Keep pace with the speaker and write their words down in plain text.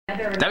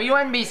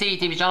WNBC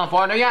TV Channel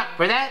 4 New York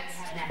presents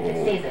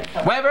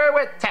Weather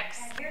with Tex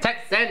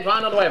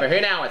Antoine on the weather. Here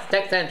now, it's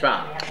Tex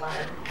Antoine.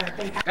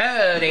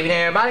 Good evening,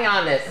 everybody,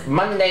 on this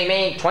Monday,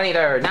 May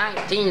 23rd,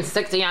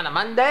 1960 on a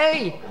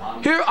Monday.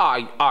 Here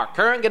are our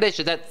current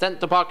conditions at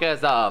Central Park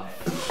as of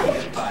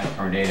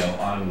tornado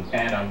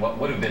on what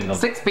would have been the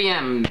 6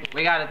 p.m.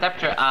 We got a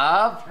temperature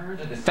of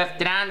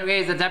 59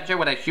 degrees of temperature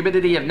with a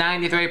humidity of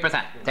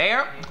 93%.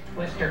 There.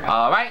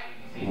 Alright,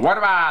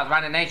 weather-wise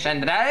around the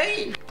nation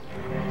today.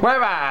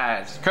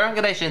 Weather-wise, current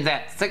conditions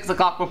at 6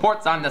 o'clock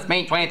reports on this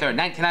May 23rd,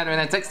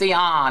 1960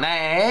 on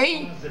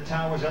a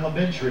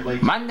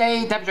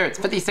Monday. Temperature, it's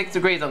 56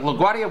 degrees at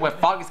LaGuardia with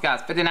foggy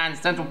skies, 59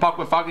 Central Park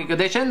with foggy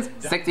conditions,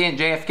 60 in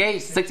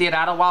JFK, 60 at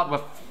Idlewild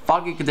with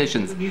foggy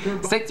conditions,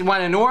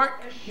 61 in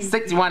Newark,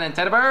 61 in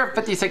Teterboro,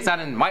 56 out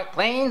in White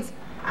Plains,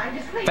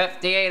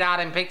 58 out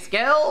in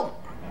Peekskill.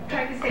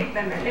 Tried to save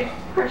them and they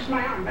crushed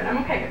my arm, but I'm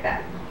okay with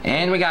that.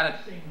 And we got a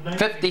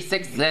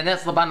 56 in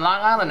Islip on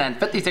Long Island, and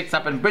 56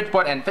 up in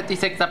Bridgeport, and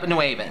 56 up in New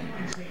Haven.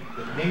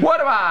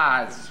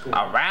 Weather-wise,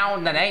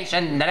 around the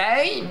nation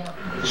today,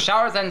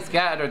 showers and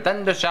scattered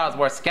thunder showers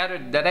were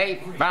scattered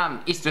today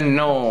from eastern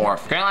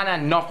North Carolina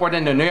northward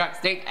into New York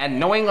State and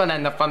New England,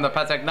 and from the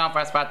Pacific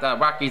Northwest about the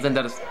Rockies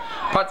into the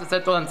parts of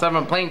Central and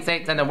Southern Plain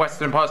States and the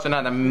western portion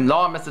of the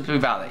Lower Mississippi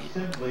Valley.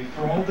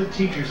 For all the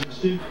teachers and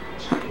students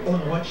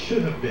on what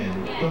should have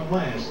been the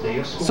last day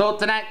of school. So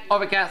tonight,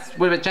 overcast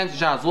with a chance of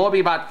showers. Low will be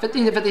about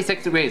 50 to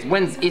 56 degrees.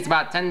 Winds east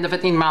about 10 to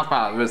 15 miles per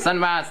hour. With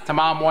sunrise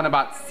tomorrow morning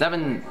about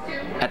 7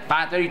 at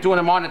 5:32 in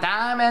the morning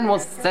time, and we'll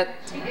set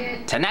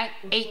tonight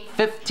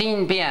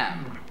 8:15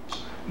 p.m.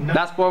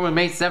 Last quarter moon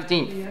May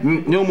 17th,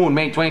 new moon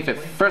May 25th,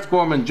 first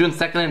quarter moon June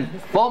 2nd, and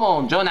full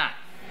moon June 9th.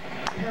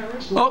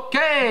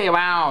 Okay,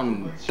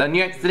 around the New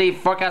York City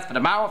forecast for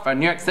tomorrow for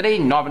New York City,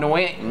 Northern New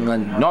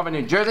England, Northern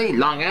New Jersey,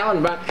 Long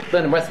Island,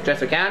 Rockland, and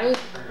Westchester counties.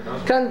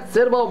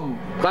 Considerable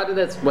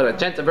cloudiness with a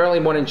chance of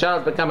early morning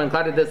showers becoming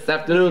cloudy this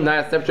afternoon.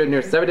 Highest temperature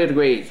near 70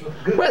 degrees.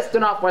 West to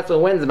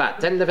northwestern winds about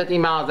 10 to 15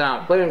 miles an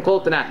hour. Clear and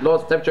cool tonight.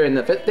 Lowest temperature in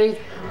the 50s.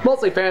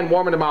 Mostly fair and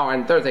warmer tomorrow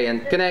and Thursday.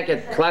 And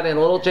Connecticut, cloudy and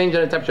a little change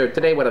in the temperature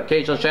today with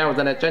occasional showers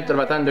and a chance of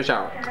a thunder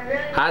shower.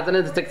 Highs in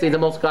the 60s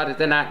and most cloudy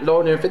tonight.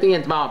 Low near 50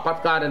 and tomorrow.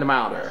 Pop cloud and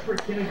milder.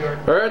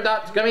 Heard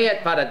that's gonna be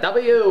it for the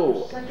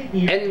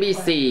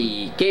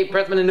WNBC. Gabe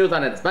Pressman in news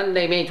on it. It's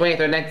Monday, May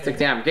 23rd,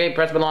 1960. I'm Gabe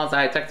Pressman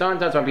alongside Tex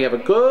Antoine. So we have a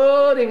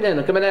good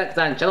evening. Coming next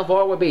on Channel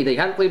 4 will be the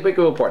Huntley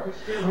Breaker Report.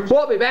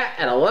 We'll be back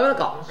at 11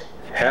 o'clock.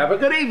 Have a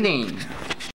good evening.